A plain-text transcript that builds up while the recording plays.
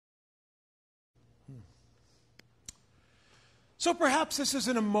So perhaps this is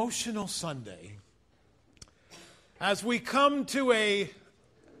an emotional Sunday as we come to a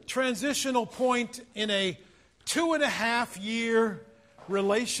transitional point in a 2.5-year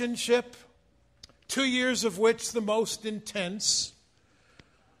relationship, 2 years of which the most intense,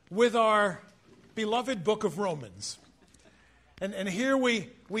 with our beloved book of Romans. And here we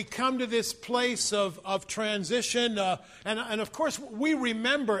come to this place of transition, and of course we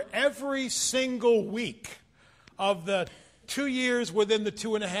remember every single week of the 2 years within the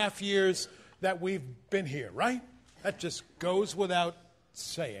 2.5 years that we've been here, right? That just goes without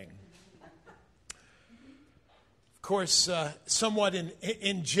saying. Of course, somewhat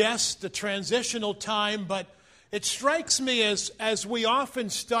in jest, a transitional time, but it strikes me as we often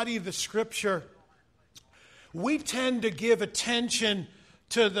study the Scripture, we tend to give attention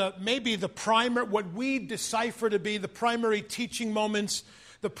to what we decipher to be the primary teaching moments,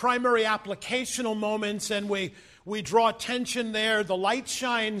 the primary applicational moments, and we draw attention there, the light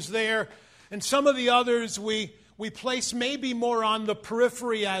shines there, and some of the others we place maybe more on the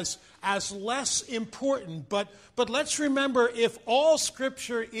periphery as less important. But let's remember, if all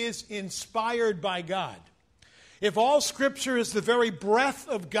Scripture is inspired by God, if all Scripture is the very breath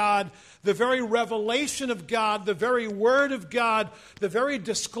of God, the very revelation of God, the very Word of God, the very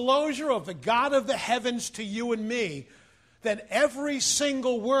disclosure of the God of the heavens to you and me, then every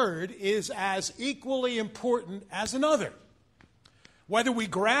single word is as equally important as another. Whether we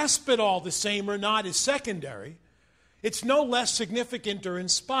grasp it all the same or not is secondary. It's no less significant or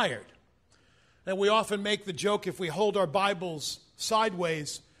inspired. And we often make the joke, if we hold our Bibles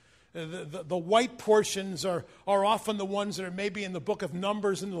sideways, the white portions are often the ones that are maybe in the book of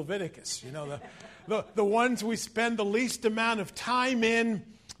Numbers and Leviticus. You know, the ones we spend the least amount of time in,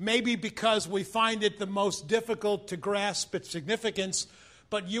 maybe because we find it the most difficult to grasp its significance.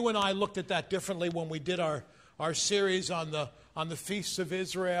 But you and I looked at that differently when we did our series on the feasts of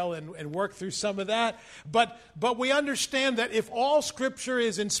Israel and worked through some of that. But we understand that if all Scripture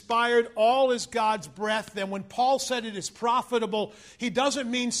is inspired, all is God's breath, then when Paul said it is profitable, he doesn't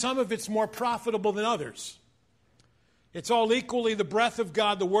mean some of it's more profitable than others. It's all equally the breath of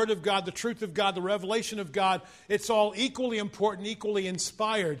God, the Word of God, the truth of God, the revelation of God. It's all equally important, equally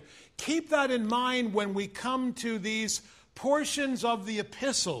inspired. Keep that in mind when we come to these portions of the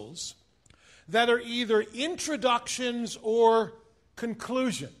epistles that are either introductions or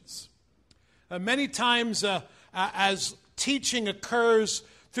conclusions. Many times as teaching occurs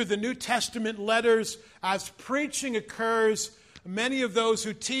through the New Testament letters, as preaching occurs, many of those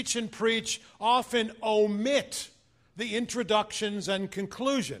who teach and preach often omit the introductions and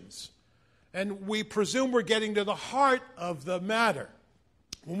conclusions. And we presume we're getting to the heart of the matter.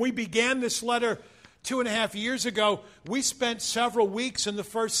 When we began this letter 2.5 years ago, we spent several weeks in the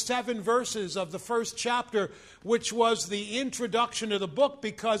first 7 verses of the first chapter, which was the introduction to the book,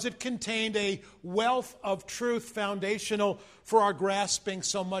 because it contained a wealth of truth foundational for our grasping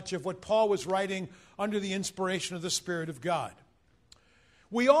so much of what Paul was writing under the inspiration of the Spirit of God.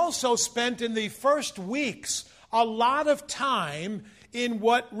 We also spent in the first weeks a lot of time in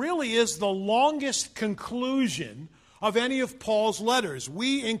what really is the longest conclusion of any of Paul's letters.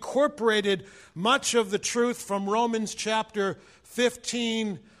 We incorporated much of the truth from Romans chapter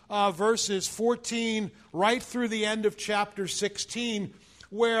 15, verses 14, right through the end of chapter 16,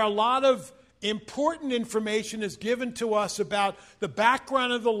 where a lot of important information is given to us about the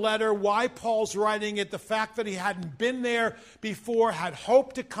background of the letter, why Paul's writing it, the fact that he hadn't been there before, had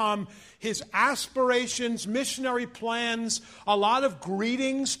hoped to come, his aspirations, missionary plans, a lot of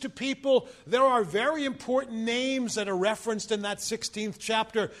greetings to people. There are very important names that are referenced in that 16th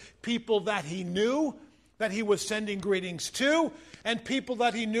chapter, people that he knew, that he was sending greetings to, and people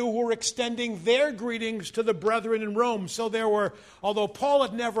that he knew who were extending their greetings to the brethren in Rome. So there were, although Paul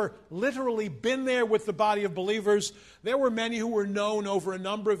had never literally been there with the body of believers, there were many who were known over a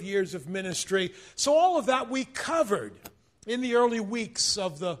number of years of ministry. So all of that we covered in the early weeks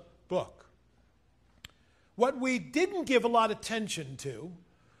of the book. What we didn't give a lot of attention to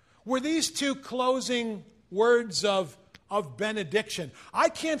were these 2 closing words of benediction. I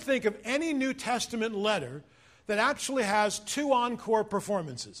can't think of any New Testament letter that actually has 2 encore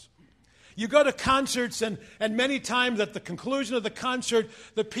performances. You go to concerts, and many times at the conclusion of the concert,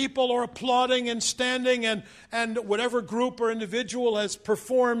 the people are applauding and standing, and whatever group or individual has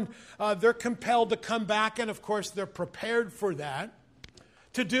performed, they're compelled to come back, and of course they're prepared for that,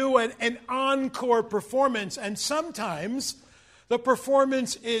 to do an encore performance. And sometimes the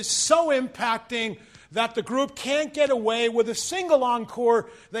performance is so impacting that the group can't get away with a single encore.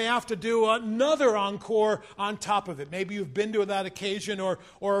 They have to do another encore on top of it. Maybe you've been to that occasion or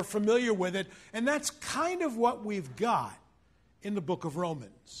are familiar with it. And that's kind of what we've got in the book of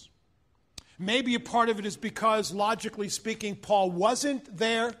Romans. Maybe a part of it is because, logically speaking, Paul wasn't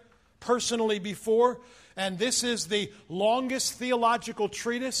there personally before, and this is the longest theological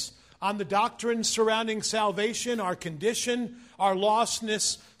treatise on the doctrines surrounding salvation, our condition, our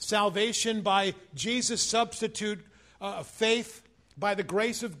lostness, salvation by Jesus' substitute faith, by the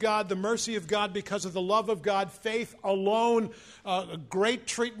grace of God, the mercy of God, because of the love of God, faith alone, a great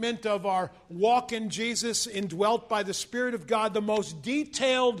treatment of our walk in Jesus, indwelt by the Spirit of God, the most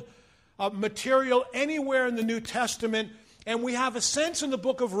detailed material anywhere in the New Testament. And we have a sense in the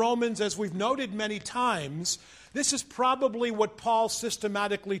book of Romans, as we've noted many times, this is probably what Paul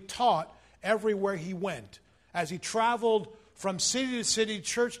systematically taught everywhere he went, as he traveled from city to city,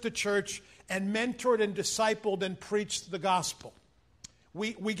 church to church, and mentored and discipled and preached the gospel.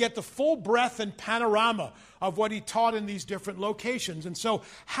 We get the full breadth and panorama of what he taught in these different locations. And so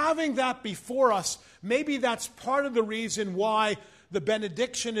having that before us, maybe that's part of the reason why the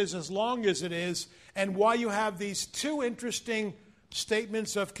benediction is as long as it is, and why you have these two interesting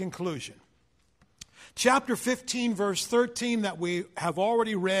statements of conclusion. Chapter 15, verse 13 that we have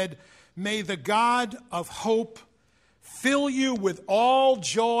already read, "May the God of hope fill you with all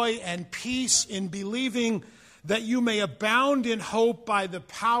joy and peace in believing, that you may abound in hope by the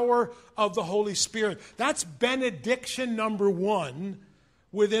power of the Holy Spirit." That's benediction number one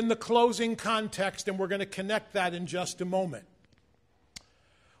within the closing context, and we're going to connect that in just a moment.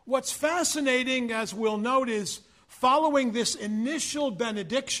 What's fascinating, as we'll note, is following this initial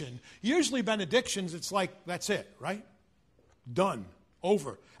benediction, usually benedictions, it's like, that's it, right? Done,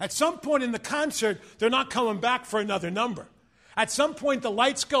 over. At some point in the concert, they're not coming back for another number. At some point, the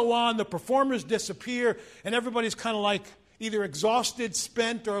lights go on, the performers disappear, and everybody's kind of like either exhausted,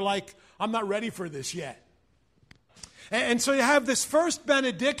 spent, or like, I'm not ready for this yet. And so you have this first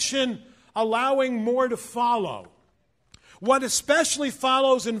benediction allowing more to follow. What especially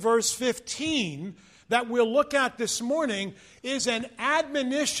follows in verse 15 that we'll look at this morning is an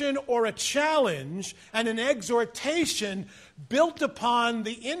admonition or a challenge and an exhortation built upon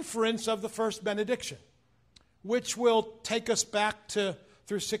the inference of the first benediction, which will take us back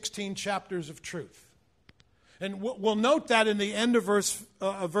through 16 chapters of truth. And we'll note that in the end of verse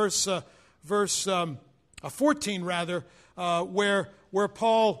 14, where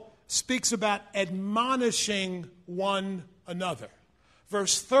Paul speaks about admonishing one another.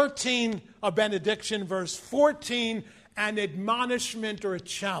 Verse 13, a benediction. Verse 14, an admonishment or a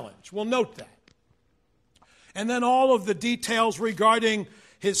challenge. We'll note that. And then all of the details regarding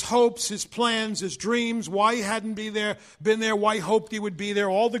his hopes, his plans, his dreams, why he hadn't been there, why he hoped he would be there,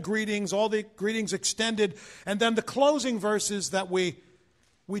 all the greetings extended. And then the closing verses that we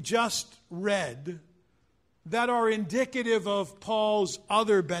just read that are indicative of Paul's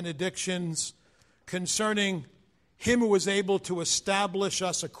other benedictions concerning him who was able to establish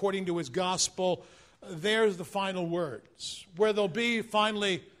us according to his gospel. There's the final words, where there'll be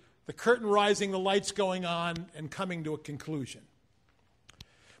finally the curtain rising, the lights going on, and coming to a conclusion.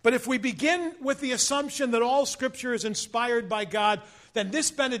 But if we begin with the assumption that all Scripture is inspired by God, then this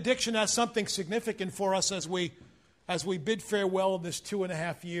benediction has something significant for us as we bid farewell of this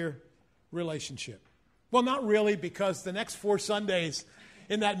 2.5-year relationship. Well, not really, because the next 4 Sundays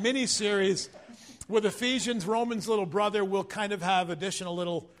in that mini-series with Ephesians, Romans' little brother, we'll kind of have additional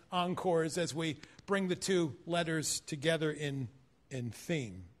little encores as we bring the two letters together in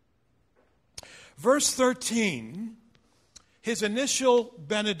theme. Verse 13, his initial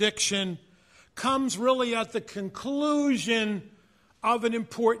benediction comes really at the conclusion of an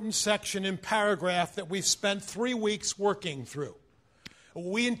important section and paragraph that we've spent 3 weeks working through.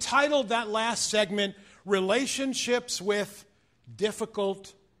 We entitled that last segment, Relationships with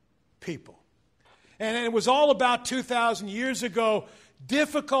Difficult People. And it was all about 2,000 years ago,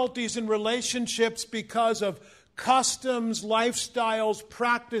 difficulties in relationships because of customs, lifestyles,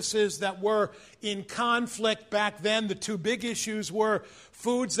 practices that were in conflict back then. The two big issues were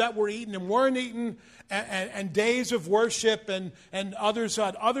foods that were eaten and weren't eaten, and days of worship, and others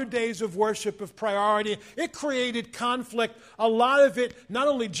had other days of worship of priority. It created conflict, a lot of it not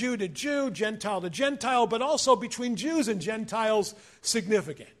only Jew to Jew, Gentile to Gentile, but also between Jews and Gentiles,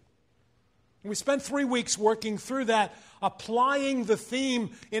 significant. And we spent 3 weeks working through that, applying the theme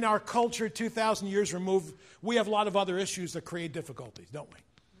in our culture 2,000 years removed. We have a lot of other issues that create difficulties, don't we?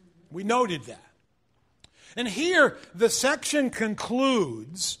 We noted that. And here, the section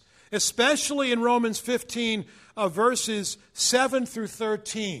concludes, especially in Romans 15, verses 7 through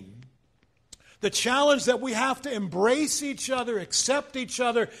 13. The challenge that we have to embrace each other, accept each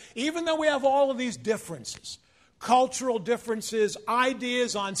other, even though we have all of these differences. cultural differences,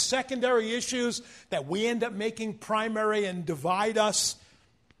 ideas on secondary issues that we end up making primary and divide us.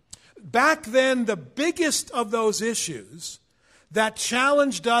 Back then, the biggest of those issues that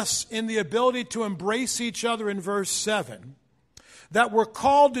challenged us in the ability to embrace each other in verse 7, that we're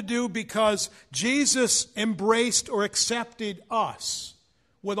called to do because Jesus embraced or accepted us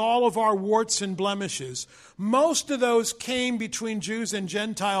with all of our warts and blemishes. Most of those came between Jews and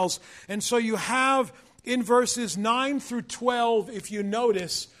Gentiles. And so you have in verses 9 through 12, if you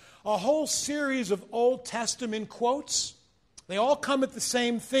notice, a whole series of Old Testament quotes. They all come at the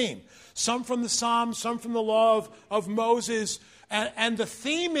same theme. Some from the Psalms, some from the law of Moses. And the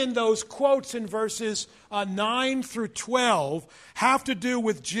theme in those quotes in verses 9 through 12 have to do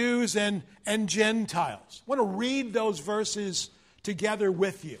with Jews and Gentiles. I want to read those verses together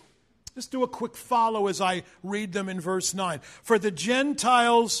with you. Just do a quick follow as I read them in verse 9. For the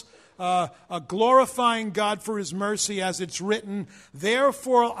Gentiles, glorifying God for his mercy, as it's written,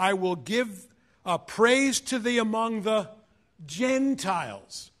 therefore I will give praise to thee among the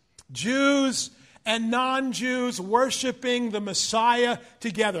Gentiles. Jews and non-Jews worshiping the Messiah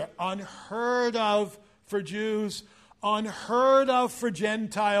together. Unheard of for Jews, unheard of for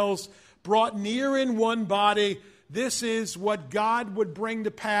Gentiles, brought near in one body. This is what God would bring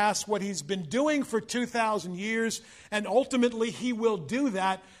to pass, what he's been doing for 2,000 years, and ultimately he will do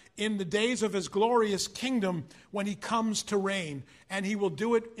that in the days of his glorious kingdom when he comes to reign. And he will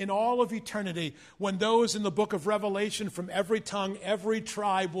do it in all of eternity when those in the book of Revelation from every tongue, every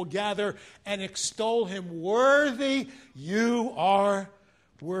tribe will gather and extol him. Worthy, you are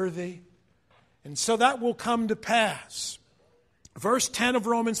worthy. And so that will come to pass. Verse 10 of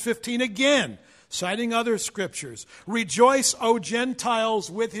Romans 15 again, citing other scriptures. Rejoice, O Gentiles,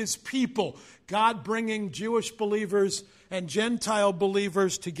 with his people. God bringing Jewish believers and Gentile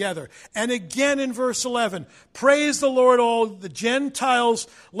believers together. And again in verse 11, praise the Lord, all the Gentiles,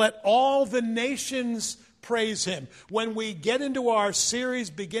 let all the nations praise him. When we get into our series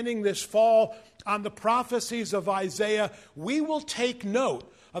beginning this fall on the prophecies of Isaiah, we will take note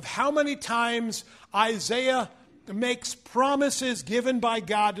of how many times Isaiah makes promises given by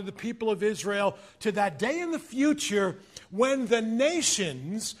God to the people of Israel to that day in the future when the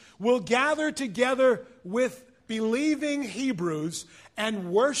nations will gather together with believing Hebrews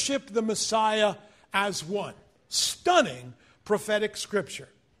and worship the Messiah as one. Stunning prophetic scripture.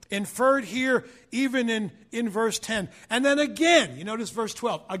 Inferred here even in verse 10. And then again, you notice verse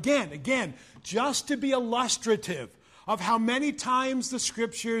 12. Again, just to be illustrative of how many times the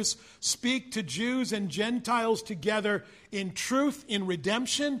scriptures speak to Jews and Gentiles together in truth, in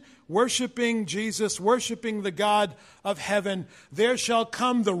redemption, worshiping Jesus, worshiping the God of heaven. There shall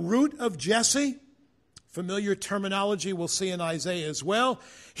come the root of Jesse. Familiar terminology we'll see in Isaiah as well.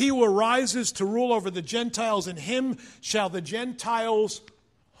 He who arises to rule over the Gentiles, in him shall the Gentiles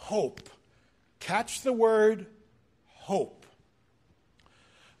hope. Catch the word hope.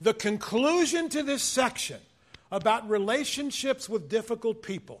 The conclusion to this section about relationships with difficult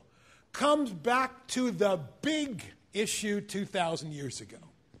people comes back to the big issue 2,000 years ago.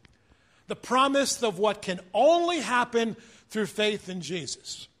 The promise of what can only happen through faith in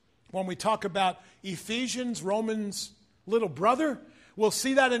Jesus. When we talk about Ephesians, Romans' little brother, we'll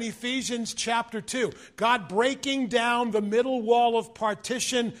see that in Ephesians chapter 2. God breaking down the middle wall of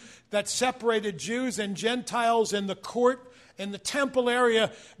partition that separated Jews and Gentiles in the court, in the temple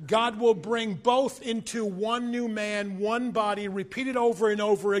area. God will bring both into one new man, one body, repeated over and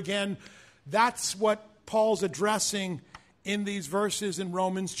over again. That's what Paul's addressing in these verses in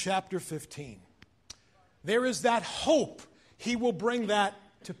Romans chapter 15. There is that hope he will bring that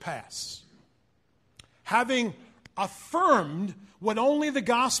to pass. Having affirmed what only the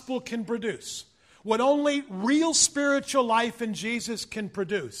gospel can produce, what only real spiritual life in Jesus can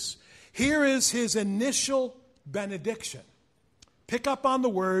produce, here is his initial benediction. Pick up on the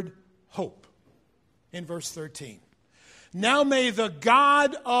word hope in verse 13. Now may the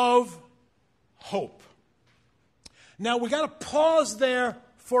God of hope. Now we got to pause there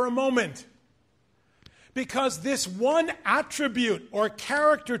for a moment, because this one attribute or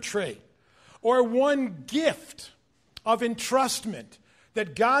character trait or one gift of entrustment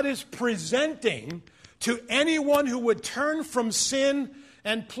that God is presenting to anyone who would turn from sin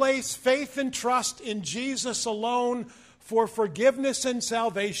and place faith and trust in Jesus alone for forgiveness and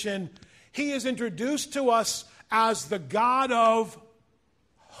salvation, he is introduced to us as the God of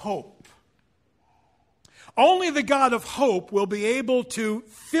hope. Only the God of hope will be able to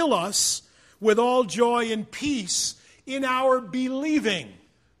fill us with all joy and peace in our believing.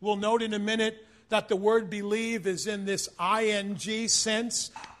 We'll note in a minute that the word believe is in this ing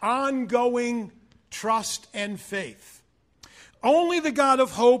sense, ongoing trust, and faith. Only the God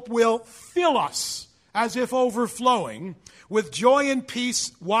of hope will fill us, as if overflowing, with joy and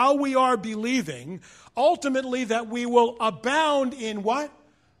peace while we are believing, ultimately that we will abound in what?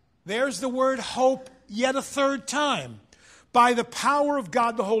 There's the word hope yet a third time. By the power of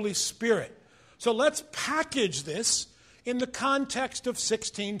God the Holy Spirit. So let's package this in the context of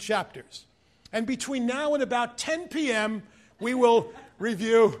 16 chapters. And between now and about 10 p.m., we will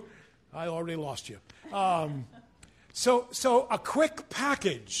review. I already lost you. So a quick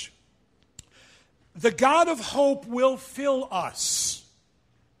package. The God of hope will fill us.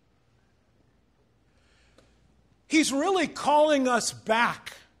 He's really calling us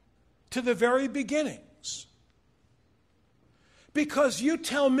back to the very beginnings. Because you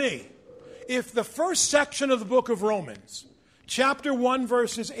tell me, if the first section of the book of Romans, chapter 1,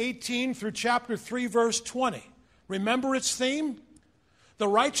 verses 18 through chapter 3, verse 20, remember its theme? The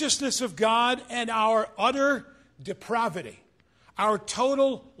righteousness of God and our utter depravity, our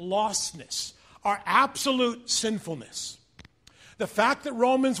total lostness, our absolute sinfulness. The fact that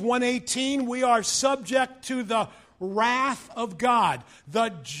Romans 1:18, we are subject to the wrath of God,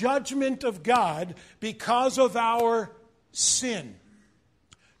 the judgment of God because of our sin.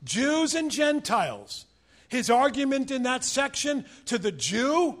 Jews and Gentiles. His argument in that section to the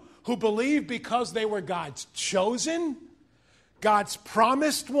Jew who believed because they were God's chosen, God's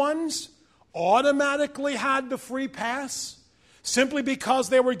promised ones, automatically had the free pass simply because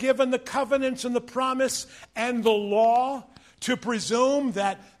they were given the covenants and the promise and the law, to presume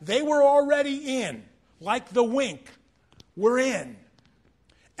that they were already in, like the wink, we're in.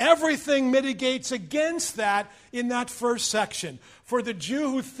 Everything mitigates against that in that first section. For the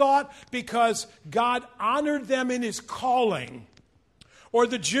Jew who thought because God honored them in his calling, or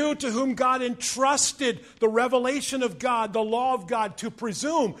the Jew to whom God entrusted the revelation of God, the law of God, to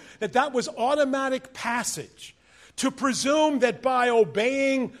presume that that was automatic passage, to presume that by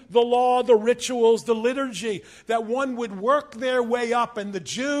obeying the law, the rituals, the liturgy, that one would work their way up, and the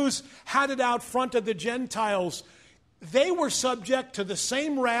Jews had it out front of the Gentiles. They were subject to the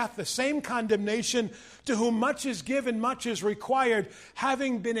same wrath, the same condemnation, to whom much is given, much is required,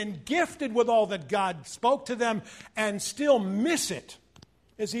 having been gifted with all that God spoke to them, and still miss it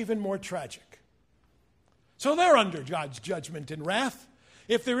is even more tragic. So they're under God's judgment and wrath.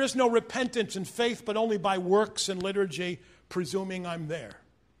 If there is no repentance and faith, but only by works and liturgy, presuming I'm there.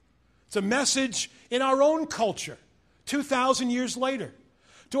 It's a message in our own culture, 2,000 years later,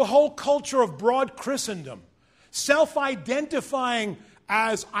 to a whole culture of broad Christendom, self-identifying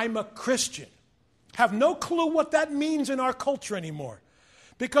as I'm a Christian. Have no clue what that means in our culture anymore,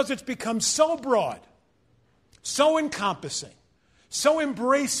 because it's become so broad, so encompassing, so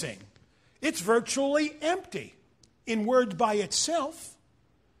embracing, it's virtually empty in word by itself.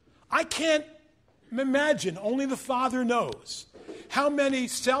 I can't imagine, only the Father knows, how many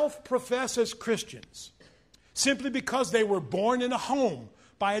self-profess as Christians simply because they were born in a home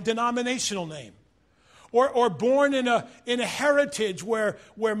by a denominational name, or born in a heritage where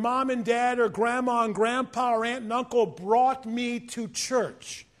mom and dad or grandma and grandpa or aunt and uncle brought me to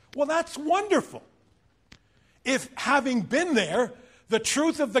church. Well, that's wonderful. If having been there, the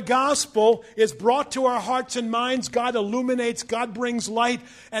truth of the gospel is brought to our hearts and minds, God illuminates, God brings light,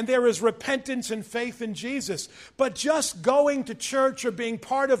 and there is repentance and faith in Jesus. But just going to church or being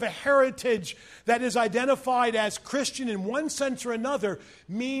part of a heritage that is identified as Christian in one sense or another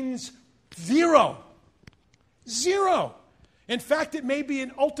means zero. Zero. In fact, it may be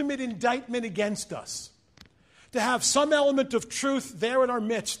an ultimate indictment against us to have some element of truth there in our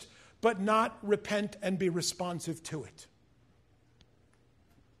midst, but not repent and be responsive to it.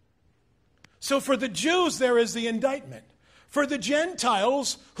 So for the Jews, there is the indictment. For the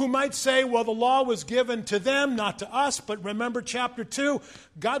Gentiles, who might say, well, the law was given to them, not to us, but remember chapter 2,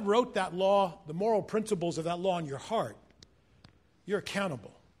 God wrote that law, the moral principles of that law in your heart. You're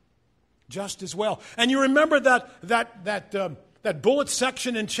accountable just as well. And you remember that bullet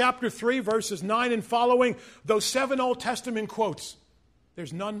section in chapter 3, verses 9 and following, those 7 Old Testament quotes.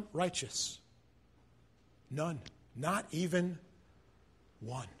 There's none righteous. None. Not even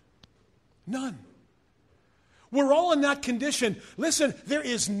one. None. We're all in that condition. Listen, there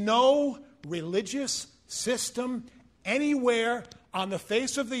is no religious system anywhere on the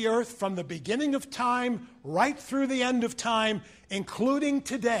face of the earth from the beginning of time right through the end of time, including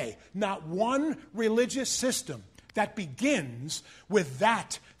today. Not one religious system that begins with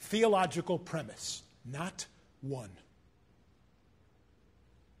that theological premise. Not one.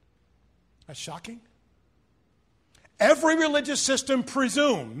 That's shocking. Every religious system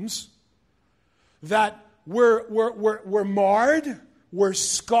presumes that we're marred, we're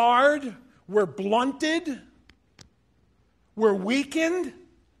scarred, we're blunted, we're weakened,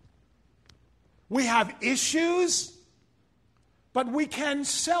 we have issues, but we can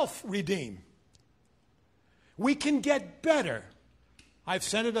self-redeem. We can get better. I've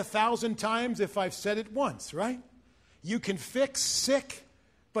said it 1,000 times if I've said it once, right? You can fix sick,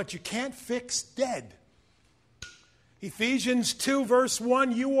 but you can't fix dead. Ephesians 2 verse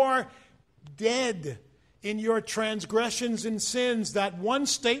 1, you are dead in your transgressions and sins. That one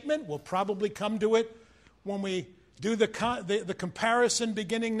statement, we'll probably come to it when we do the comparison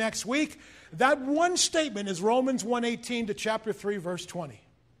beginning next week. That one statement is Romans 1:18 to chapter 3 verse 20.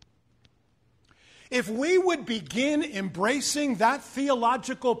 If we would begin embracing that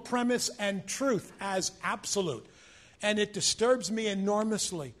theological premise and truth as absolute, and it disturbs me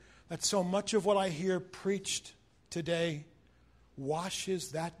enormously that so much of what I hear preached today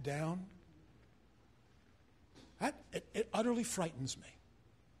washes that down, it utterly frightens me.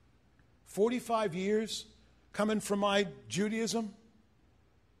 45 years coming from my Judaism,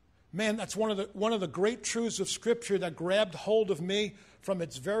 man, that's one of the great truths of Scripture that grabbed hold of me from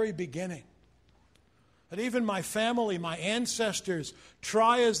its very beginning. That even my family, my ancestors,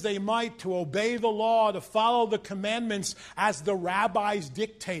 try as they might to obey the law, to follow the commandments as the rabbis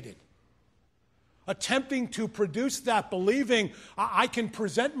dictated. Attempting to produce that, believing I can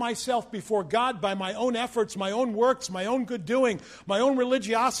present myself before God by my own efforts, my own works, my own good doing, my own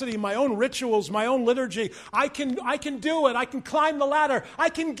religiosity, my own rituals, my own liturgy. I can do it. I can climb the ladder. I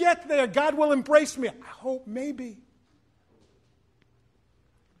can get there. God will embrace me. I hope maybe.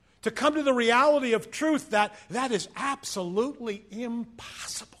 To come to the reality of truth that is absolutely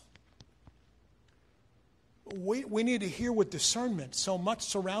impossible. We need to hear with discernment so much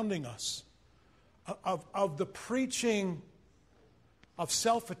surrounding us of the preaching of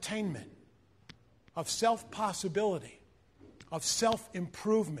self-attainment, of self-possibility, of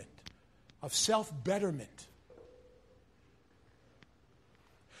self-improvement, of self-betterment.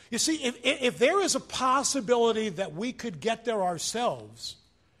 You see, if there is a possibility that we could get there ourselves,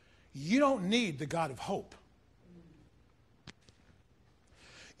 you don't need the God of hope.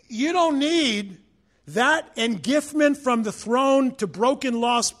 You don't need that engiftment from the throne to broken,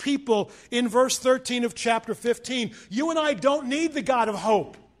 lost people in verse 13 of chapter 15. You and I don't need the God of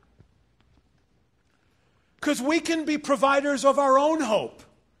hope. Because we can be providers of our own hope,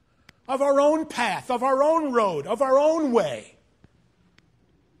 of our own path, of our own road, of our own way.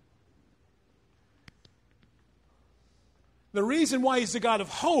 The reason why he's the God of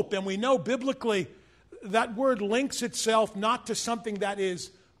hope, and we know biblically that word links itself not to something that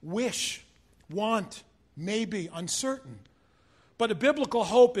is wish, want, maybe, uncertain. But a biblical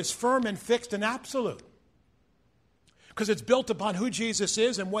hope is firm and fixed and absolute. Because it's built upon who Jesus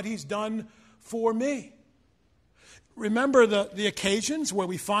is and what he's done for me. Remember the occasions where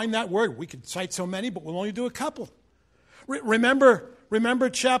we find that word. We could cite so many, but we'll only do a couple. Remember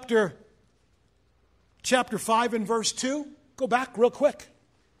chapter 5 and verse 2? Go back real quick.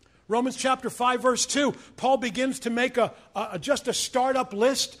 Romans chapter 5, verse 2. Paul begins to make just a startup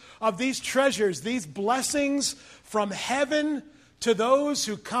list of these treasures, these blessings from heaven to those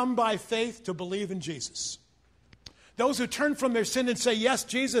who come by faith to believe in Jesus. Those who turn from their sin and say, yes,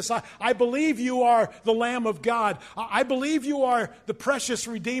 Jesus, I believe you are the Lamb of God. I believe you are the precious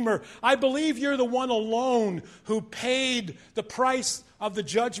Redeemer. I believe you're the one alone who paid the price of the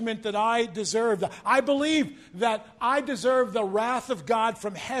judgment that I deserved. I believe that I deserve the wrath of God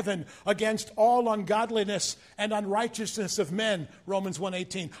from heaven against all ungodliness and unrighteousness of men, Romans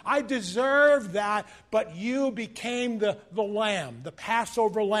 1:18. I deserve that, but you became the lamb, the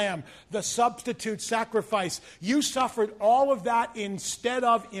Passover lamb, the substitute sacrifice. You suffered all of that instead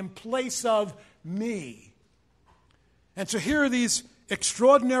of, in place of me. And so here are these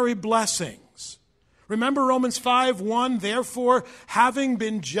extraordinary blessings. Remember Romans 5:1, therefore, having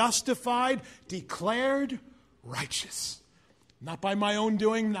been justified, declared righteous. Not by my own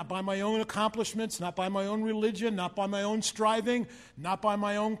doing, not by my own accomplishments, not by my own religion, not by my own striving, not by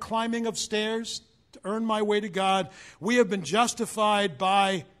my own climbing of stairs to earn my way to God. We have been justified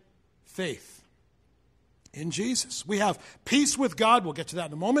by faith in Jesus. We have peace with God. We'll get to that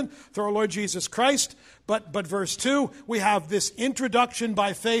in a moment. Through our Lord Jesus Christ. But verse 2, we have this introduction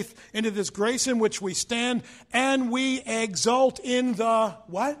by faith into this grace in which we stand, and we exult in the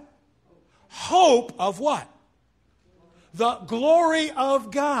what? Hope of what? The glory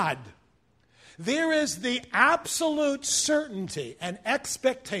of God. There is the absolute certainty and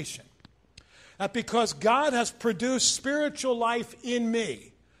expectation that because God has produced spiritual life in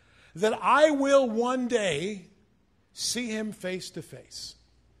me, that I will one day see him face to face.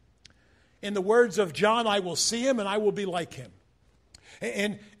 In the words of John, I will see him and I will be like him.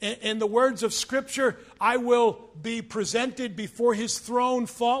 In the words of Scripture, I will be presented before his throne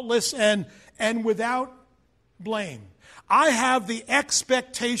faultless and without blame. I have the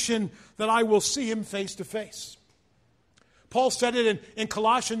expectation that I will see him face to face. Paul said it in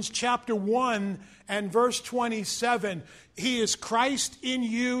Colossians chapter 1 and verse 27. He is Christ in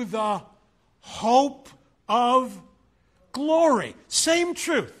you, the hope of glory. Same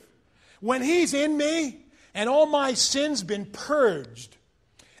truth. When he's in me and all my sins been purged,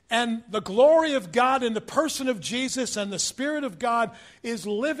 and the glory of God in the person of Jesus and the Spirit of God is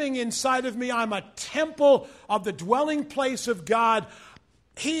living inside of me, I'm a temple of the dwelling place of God.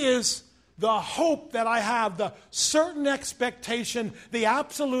 He is the hope that I have, the certain expectation, the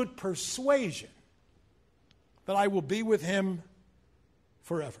absolute persuasion that I will be with him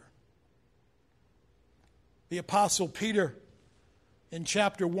forever. The Apostle Peter in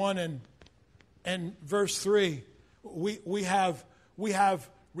chapter 1 and verse 3, we have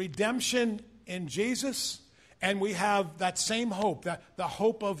redemption in Jesus, and we have that same hope, that the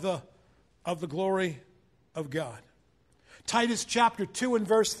hope of the glory of God. Titus chapter 2 and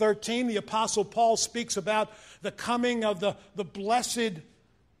verse 13, the Apostle Paul speaks about the coming of the blessed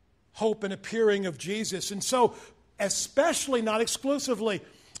hope and appearing of Jesus. And so, especially, not exclusively,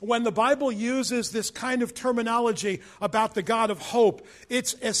 when the Bible uses this kind of terminology about the God of hope,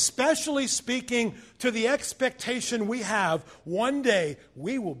 it's especially speaking to the expectation we have one day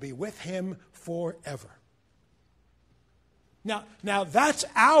we will be with him forever. Now that's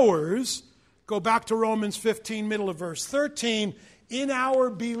ours. Go back to Romans 15, middle of verse 13. In our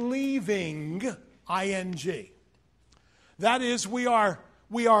believing, ing. That is, we are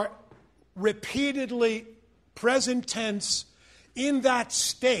repeatedly, present tense, in that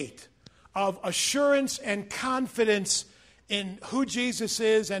state of assurance and confidence in who Jesus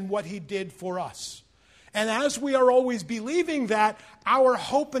is and what he did for us. And as we are always believing that, our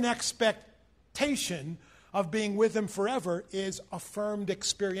hope and expectation of being with him forever is affirmed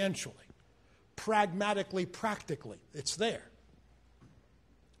experientially, pragmatically, practically. It's there.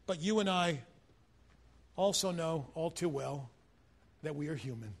 But you and I also know all too well that we are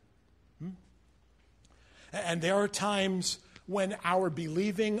human. And there are times when our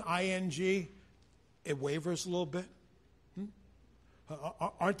believing, ing, it wavers a little bit.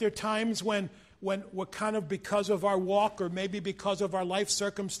 Aren't there times when we're kind of, because of our walk or maybe because of our life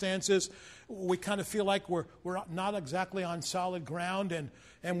circumstances, we kind of feel like we're not exactly on solid ground,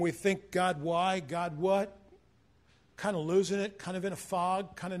 and we think, God, why? God, what? Kind of losing it, kind of in a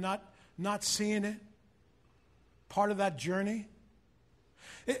fog, kind of not seeing it. Part of that journey.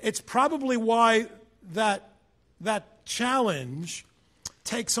 It's probably why that challenge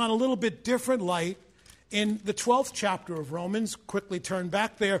takes on a little bit different light in the 12th chapter of Romans. Quickly turn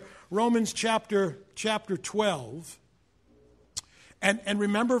back there. Romans chapter 12. And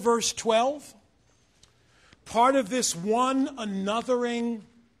remember verse 12? Part of this one anothering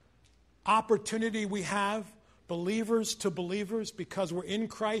opportunity we have, believers to believers, because we're in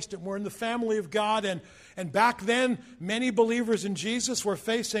Christ and we're in the family of God. And back then, many believers in Jesus were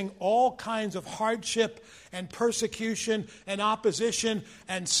facing all kinds of hardship and persecution and opposition,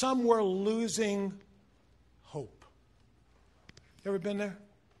 and some were losing hope. You ever been there?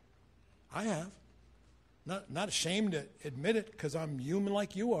 I have. Not ashamed to admit it, because I'm human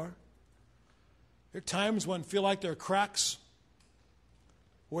like you are. There are times when I feel like there are cracks,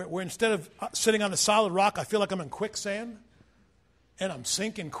 where instead of sitting on a solid rock, I feel like I'm in quicksand, and I'm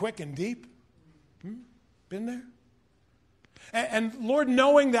sinking quick and deep. Been there? And Lord,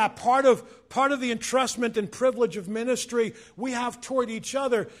 knowing that part of the entrustment and privilege of ministry we have toward each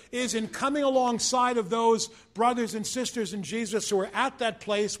other is in coming alongside of those brothers and sisters in Jesus who are at that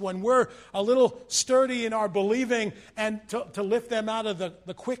place when we're a little sturdy in our believing, and to lift them out of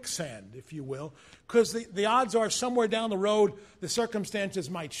the quicksand, if you will. Because the odds are somewhere down the road the circumstances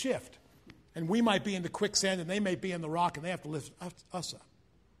might shift. And we might be in the quicksand and they may be in the rock, and they have to lift us up.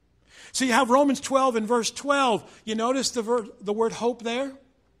 So you have Romans 12 and verse 12. You notice the word hope there?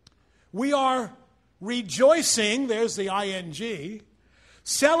 We are rejoicing, there's the ing,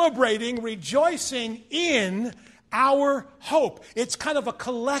 celebrating, rejoicing in our hope. It's kind of a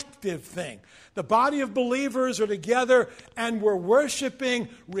collective thing. The body of believers are together and we're worshiping,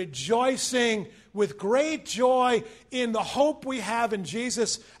 rejoicing with great joy in the hope we have in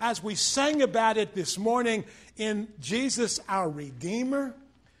Jesus, as we sang about it this morning, in Jesus our Redeemer,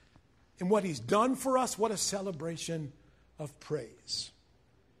 and what he's done for us. What a celebration of praise.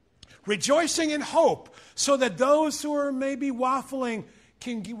 Rejoicing in hope, so that those who are maybe waffling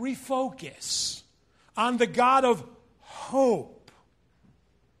can refocus on the God of hope.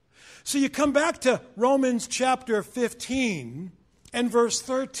 So you come back to Romans chapter 15, and verse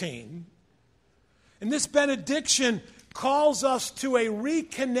 13. And this benediction calls us to a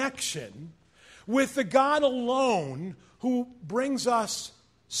reconnection with the God alone who brings us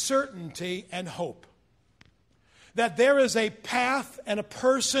certainty and hope. That there is a path and a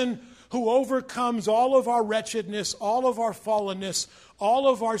person who overcomes all of our wretchedness, all of our fallenness, all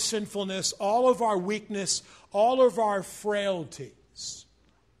of our sinfulness, all of our weakness, all of our frailties.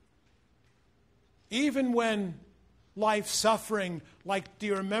 Even when life's suffering, like, do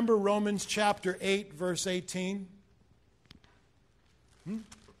you remember Romans chapter 8, verse 18?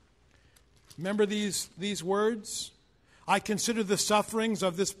 Remember these words? I consider the sufferings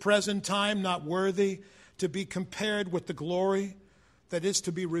of this present time not worthy to be compared with the glory that is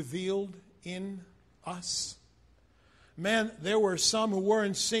to be revealed in us. Man, there were some who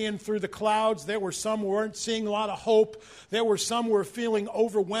weren't seeing through the clouds. There were some who weren't seeing a lot of hope. There were some who were feeling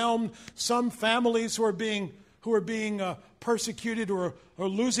overwhelmed. Some families who are being persecuted or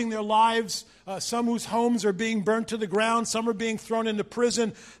losing their lives. Some whose homes are being burnt to the ground. Some are being thrown into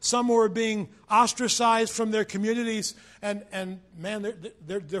prison. Some who are being ostracized from their communities. And man,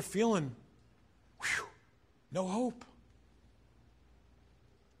 they're feeling, no hope.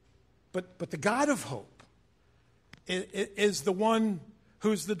 But the God of hope is the one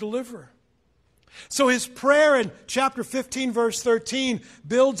who's the deliverer. So his prayer in chapter 15, verse 13,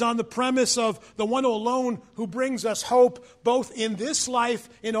 builds on the premise of the one alone who brings us hope, both in this life,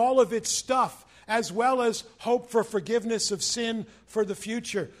 in all of its stuff, as well as hope for forgiveness of sin for the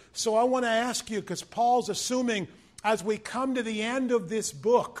future. So I want to ask you, because Paul's assuming as we come to the end of this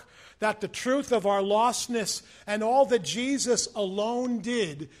book, that the truth of our lostness and all that Jesus alone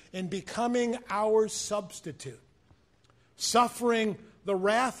did in becoming our substitute, suffering the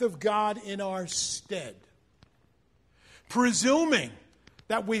wrath of God in our stead, presuming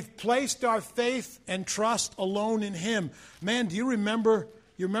that we've placed our faith and trust alone in Him. Man, do you remember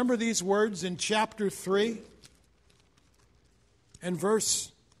these words in chapter 3 and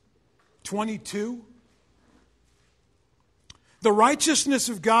verse 22? The righteousness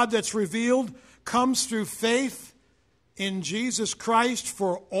of God that's revealed comes through faith in Jesus Christ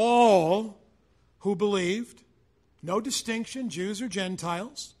for all who believed. No distinction, Jews or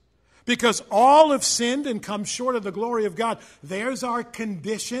Gentiles. Because all have sinned and come short of the glory of God. There's our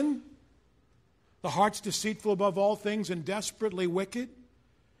condition. The heart's deceitful above all things and desperately wicked.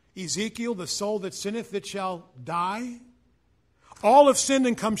 Ezekiel, the soul that sinneth, it shall die. All have sinned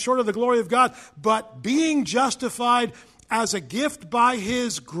and come short of the glory of God. But being justified as a gift by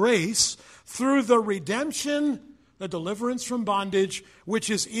His grace through the redemption, the deliverance from bondage, which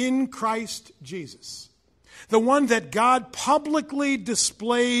is in Christ Jesus. The one that God publicly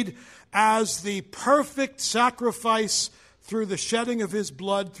displayed as the perfect sacrifice through the shedding of His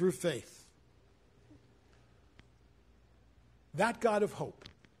blood through faith. That God of hope.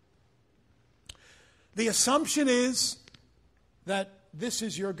 The assumption is that this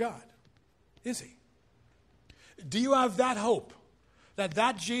is your God. Is He? Do you have that hope?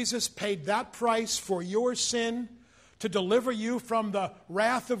 That Jesus paid that price for your sin to deliver you from the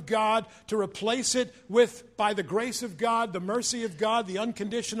wrath of God, to replace it with, by the grace of God, the mercy of God, the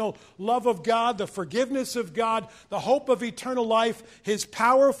unconditional love of God, the forgiveness of God, the hope of eternal life, His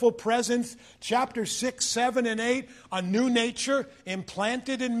powerful presence, chapter 6, 7, and 8, a new nature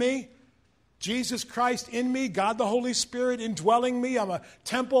implanted in me, Jesus Christ in me, God the Holy Spirit indwelling me. I'm a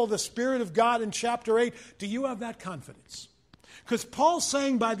temple of the Spirit of God in chapter 8. Do you have that confidence? Because Paul's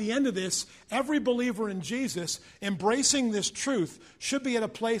saying by the end of this, every believer in Jesus embracing this truth should be at a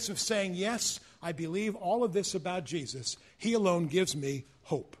place of saying, yes, I believe all of this about Jesus. He alone gives me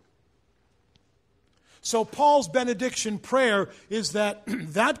hope. So Paul's benediction prayer is that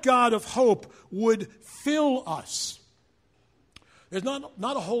that God of hope would fill us. There's not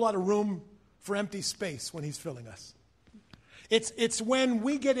a whole lot of room for empty space when He's filling us. It's when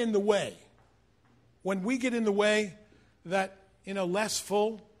we get in the way. When we get in the way that, less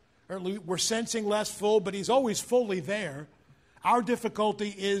full, or we're sensing less full, but He's always fully there. Our difficulty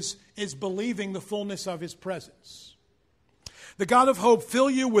is believing the fullness of His presence. The God of hope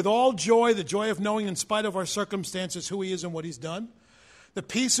fill you with all joy, the joy of knowing in spite of our circumstances who He is and what He's done. The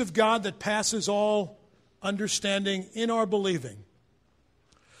peace of God that passes all understanding in our believing.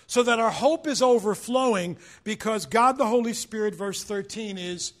 So that our hope is overflowing because God the Holy Spirit, verse 13,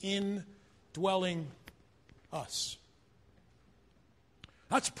 is indwelling us.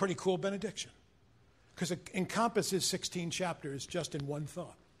 That's a pretty cool benediction because it encompasses 16 chapters just in one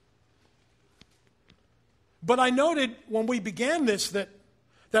thought. But I noted when we began this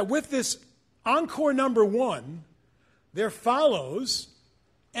that with this encore number 1, there follows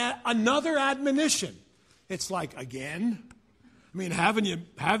another admonition. It's like, again? I mean, haven't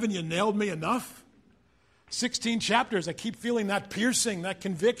you nailed me enough? 16 chapters, I keep feeling that piercing, that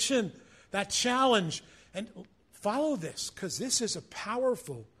conviction, that challenge. And follow this, because this is a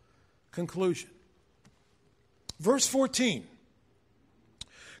powerful conclusion. Verse 14.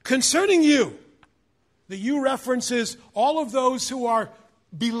 Concerning you, the you references all of those who are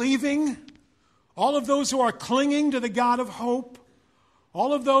believing, all of those who are clinging to the God of hope,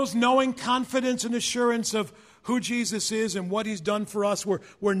 all of those knowing confidence and assurance of who Jesus is and what he's done for us.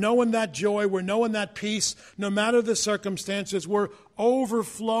 We're knowing that joy. We're knowing that peace. No matter the circumstances, we're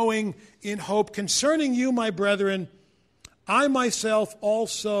overflowing in hope. Concerning you, my brethren, I myself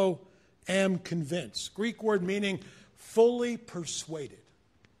also am convinced. Greek word meaning fully persuaded.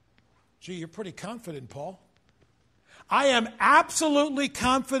 Gee, you're pretty confident, Paul. I am absolutely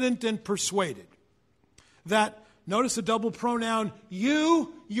confident and persuaded that, notice the double pronoun,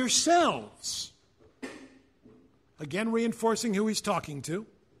 you yourselves, again reinforcing who he's talking to,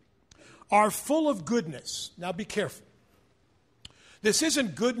 are full of goodness. Now be careful. This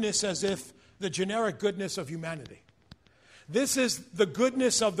isn't goodness as if the generic goodness of humanity. This is the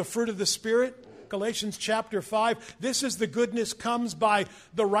goodness of the fruit of the Spirit. Galatians chapter 5. This is the goodness comes by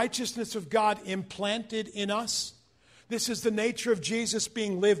the righteousness of God implanted in us. This is the nature of Jesus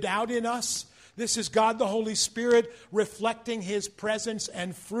being lived out in us. This is God the Holy Spirit reflecting his presence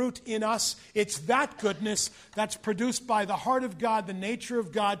and fruit in us. It's that goodness that's produced by the heart of God, the nature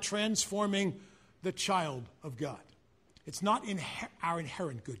of God transforming the child of God. It's not our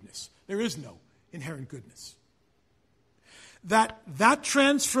inherent goodness. There is no inherent goodness. That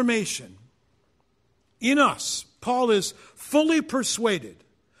transformation in us, Paul is fully persuaded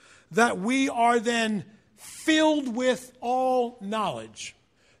that we are then filled with all knowledge.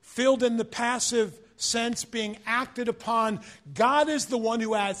 Filled in the passive sense, being acted upon. God is the one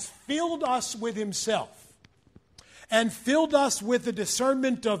who has filled us with himself and filled us with the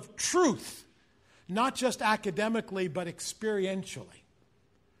discernment of truth, not just academically, but experientially.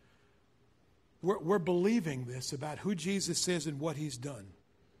 We're believing this about who Jesus is and what he's done.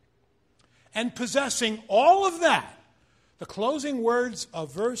 And possessing all of that, the closing words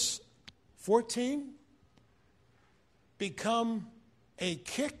of verse 14 become a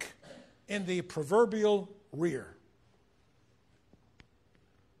kick in the proverbial rear.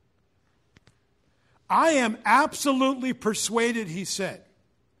 I am absolutely persuaded, he said,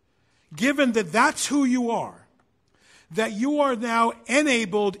 given that that's who you are, that you are now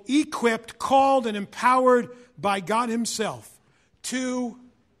enabled, equipped, called, and empowered by God himself to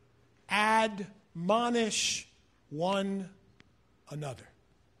admonish one another.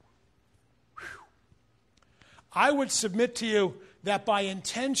 Whew. I would submit to you that by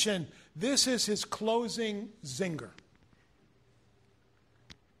intention, this is his closing zinger.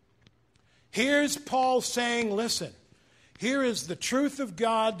 Here's Paul saying, listen, here is the truth of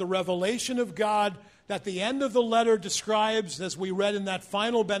God, the revelation of God, that the end of the letter describes, as we read in that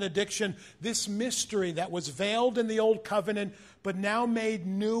final benediction, this mystery that was veiled in the old covenant, but now made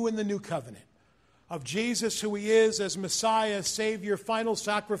new in the new covenant. Of Jesus, who he is as Messiah, Savior, final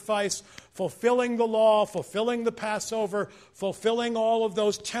sacrifice, fulfilling the law, fulfilling the Passover, fulfilling all of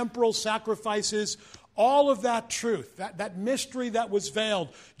those temporal sacrifices, all of that truth, that mystery that was veiled.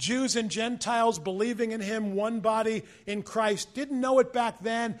 Jews and Gentiles believing in him, one body in Christ. Didn't know it back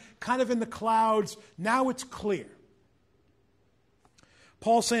then, kind of in the clouds. Now it's clear.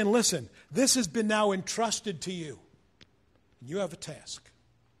 Paul's saying, listen, this has been now entrusted to you. You have a task.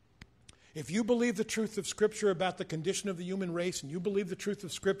 If you believe the truth of Scripture about the condition of the human race, and you believe the truth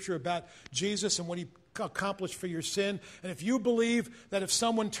of Scripture about Jesus and what he accomplished for your sin, and if you believe that if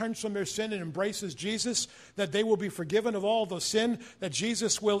someone turns from their sin and embraces Jesus, that they will be forgiven of all the sin, that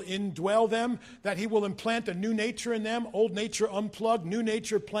Jesus will indwell them, that he will implant a new nature in them, old nature unplugged, new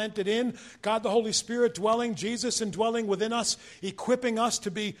nature planted in, God the Holy Spirit dwelling, Jesus indwelling within us, equipping us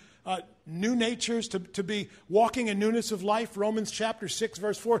to be new natures, to be walking in newness of life, Romans chapter 6,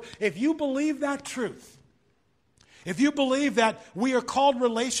 verse 4. If you believe that truth, if you believe that we are called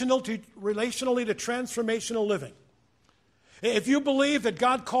relationally to transformational living, if you believe that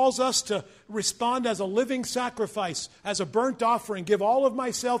God calls us to respond as a living sacrifice, as a burnt offering, give all of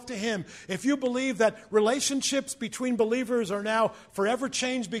myself to him, if you believe that relationships between believers are now forever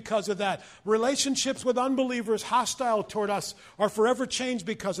changed because of that, relationships with unbelievers hostile toward us are forever changed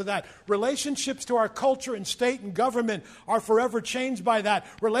because of that, relationships to our culture and state and government are forever changed by that,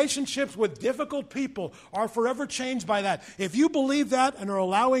 relationships with difficult people are forever changed by that. If you believe that and are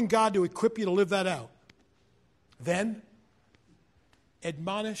allowing God to equip you to live that out, then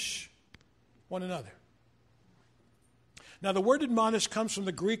admonish one another. Now, the word admonish comes from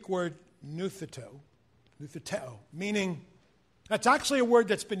the Greek word nutheteo, meaning That's actually a word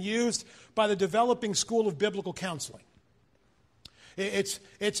that's been used by the developing school of biblical counseling. It's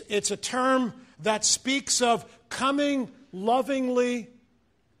a term that speaks of coming lovingly,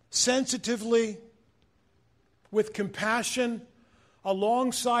 sensitively, with compassion,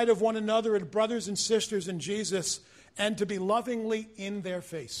 alongside of one another as brothers and sisters in Jesus, and to be lovingly in their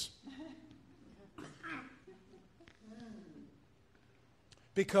face.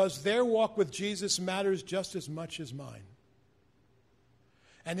 Because their walk with Jesus matters just as much as mine.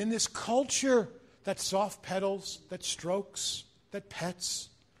 And in this culture that soft pedals, that strokes, that pets,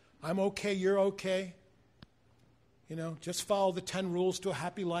 I'm okay, you're okay. Just follow the 10 rules to a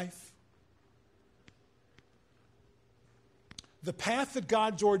happy life. The path that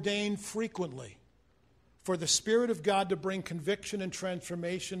God's ordained frequently for the Spirit of God to bring conviction and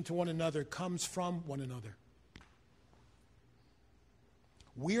transformation to one another comes from one another.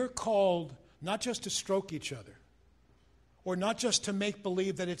 We are called not just to stroke each other, or not just to make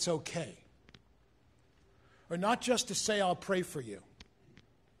believe that it's okay, or not just to say, I'll pray for you,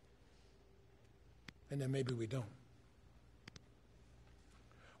 and then maybe we don't.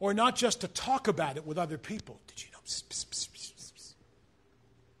 Or not just to talk about it with other people. Did you know?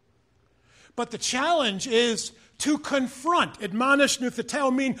 But the challenge is to confront. Admonish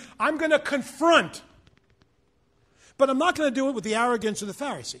nuthateo mean I'm going to confront. But I'm not going to do it with the arrogance of the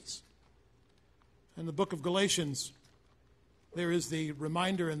Pharisees. In the book of Galatians, there is the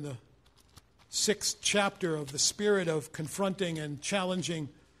reminder in the 6th chapter of the spirit of confronting and challenging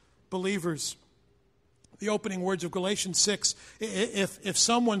believers. The opening words of Galatians 6, if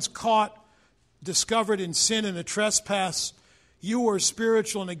someone's caught, discovered in sin and a trespass, you are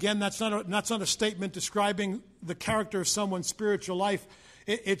spiritual. And again, that's not a statement describing the character of someone's spiritual life.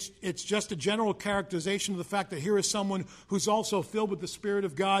 It's just a general characterization of the fact that here is someone who's also filled with the Spirit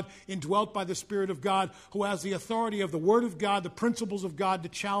of God, indwelt by the Spirit of God, who has the authority of the Word of God, the principles of God to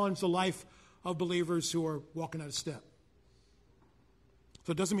challenge the life of believers who are walking out of step.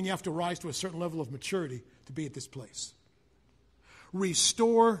 So it doesn't mean you have to rise to a certain level of maturity to be at this place.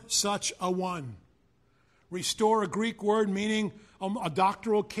 Restore such a one. Restore, a Greek word meaning a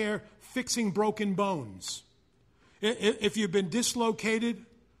doctoral care, fixing broken bones. If you've been dislocated,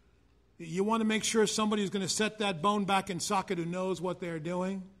 you want to make sure somebody's going to set that bone back in socket who knows what they're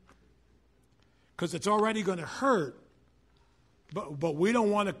doing. Because it's already going to hurt. But we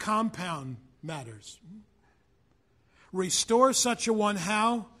don't want to compound matters. Restore such a one,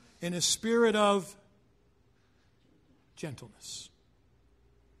 how? In a spirit of gentleness.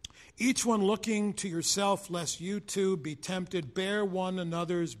 Each one looking to yourself, lest you too be tempted. Bear one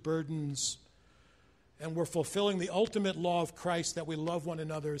another's burdens. And we're fulfilling the ultimate law of Christ, that we love one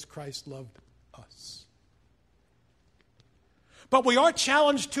another as Christ loved us. But we are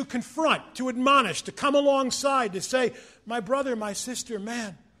challenged to confront, to admonish, to come alongside, to say, my brother, my sister,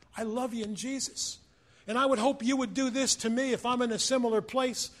 man, I love you in Jesus. And I would hope you would do this to me if I'm in a similar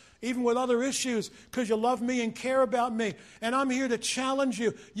place, even with other issues, because you love me and care about me. And I'm here to challenge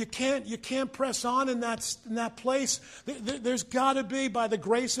you. You can't press on in that place. There's got to be, by the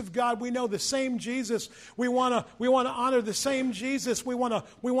grace of God, we know the same Jesus. We want to honor the same Jesus. We want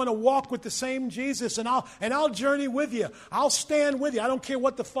to walk with the same Jesus. And I'll journey with you. I'll stand with you. I don't care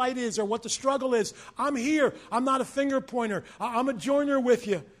what the fight is or what the struggle is. I'm here. I'm not a finger pointer. I'm a joiner with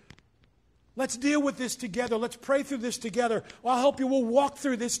you. Let's deal with this together. Let's pray through this together. I'll help you. We'll walk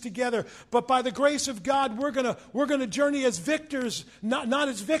through this together. But by the grace of God, we're gonna journey as victors, not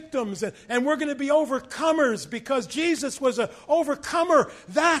as victims. And we're going to be overcomers because Jesus was an overcomer.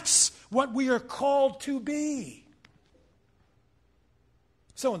 That's what we are called to be.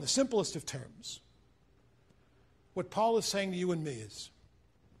 So in the simplest of terms, what Paul is saying to you and me is,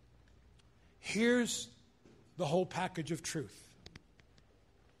 here's the whole package of truth.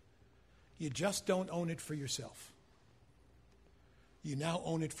 You just don't own it for yourself. You now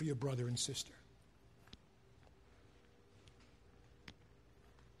own it for your brother and sister.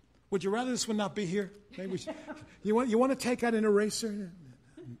 Would you rather this one not be here? Maybe you want to take out an eraser?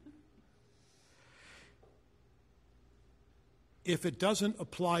 If it doesn't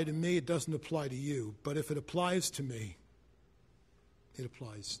apply to me, it doesn't apply to you. But if it applies to me, it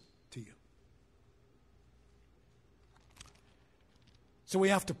applies to you. So we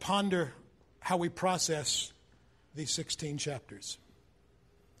have to ponder how we process these 16 chapters.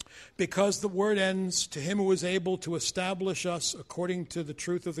 Because the word ends, to him who is able to establish us according to the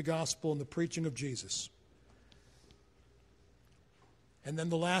truth of the gospel and the preaching of Jesus. And then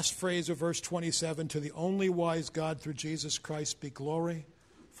the last phrase of verse 27, to the only wise God through Jesus Christ be glory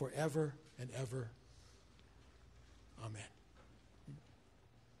forever and ever. Amen.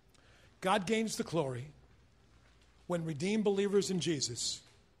 God gains the glory when redeemed believers in Jesus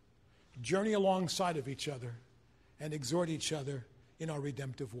journey alongside of each other and exhort each other in our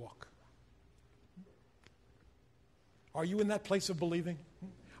redemptive walk. Are you in that place of believing?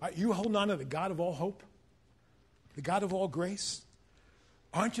 Are you holding on to the God of all hope? The God of all grace?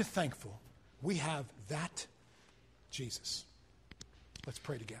 Aren't you thankful we have that Jesus? Let's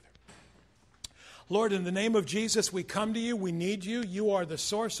pray together. Lord, in the name of Jesus, we come to you. We need you. You are the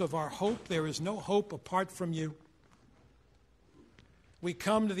source of our hope. There is no hope apart from you. We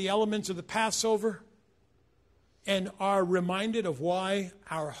come to the elements of the Passover and are reminded of why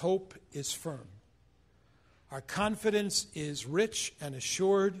our hope is firm. Our confidence is rich and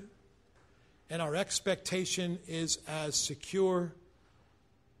assured, and our expectation is as secure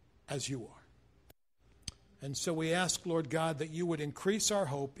as you are. And so we ask, Lord God, that you would increase our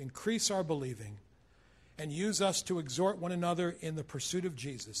hope, increase our believing, and use us to exhort one another in the pursuit of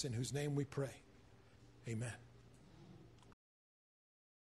Jesus, in whose name we pray. Amen.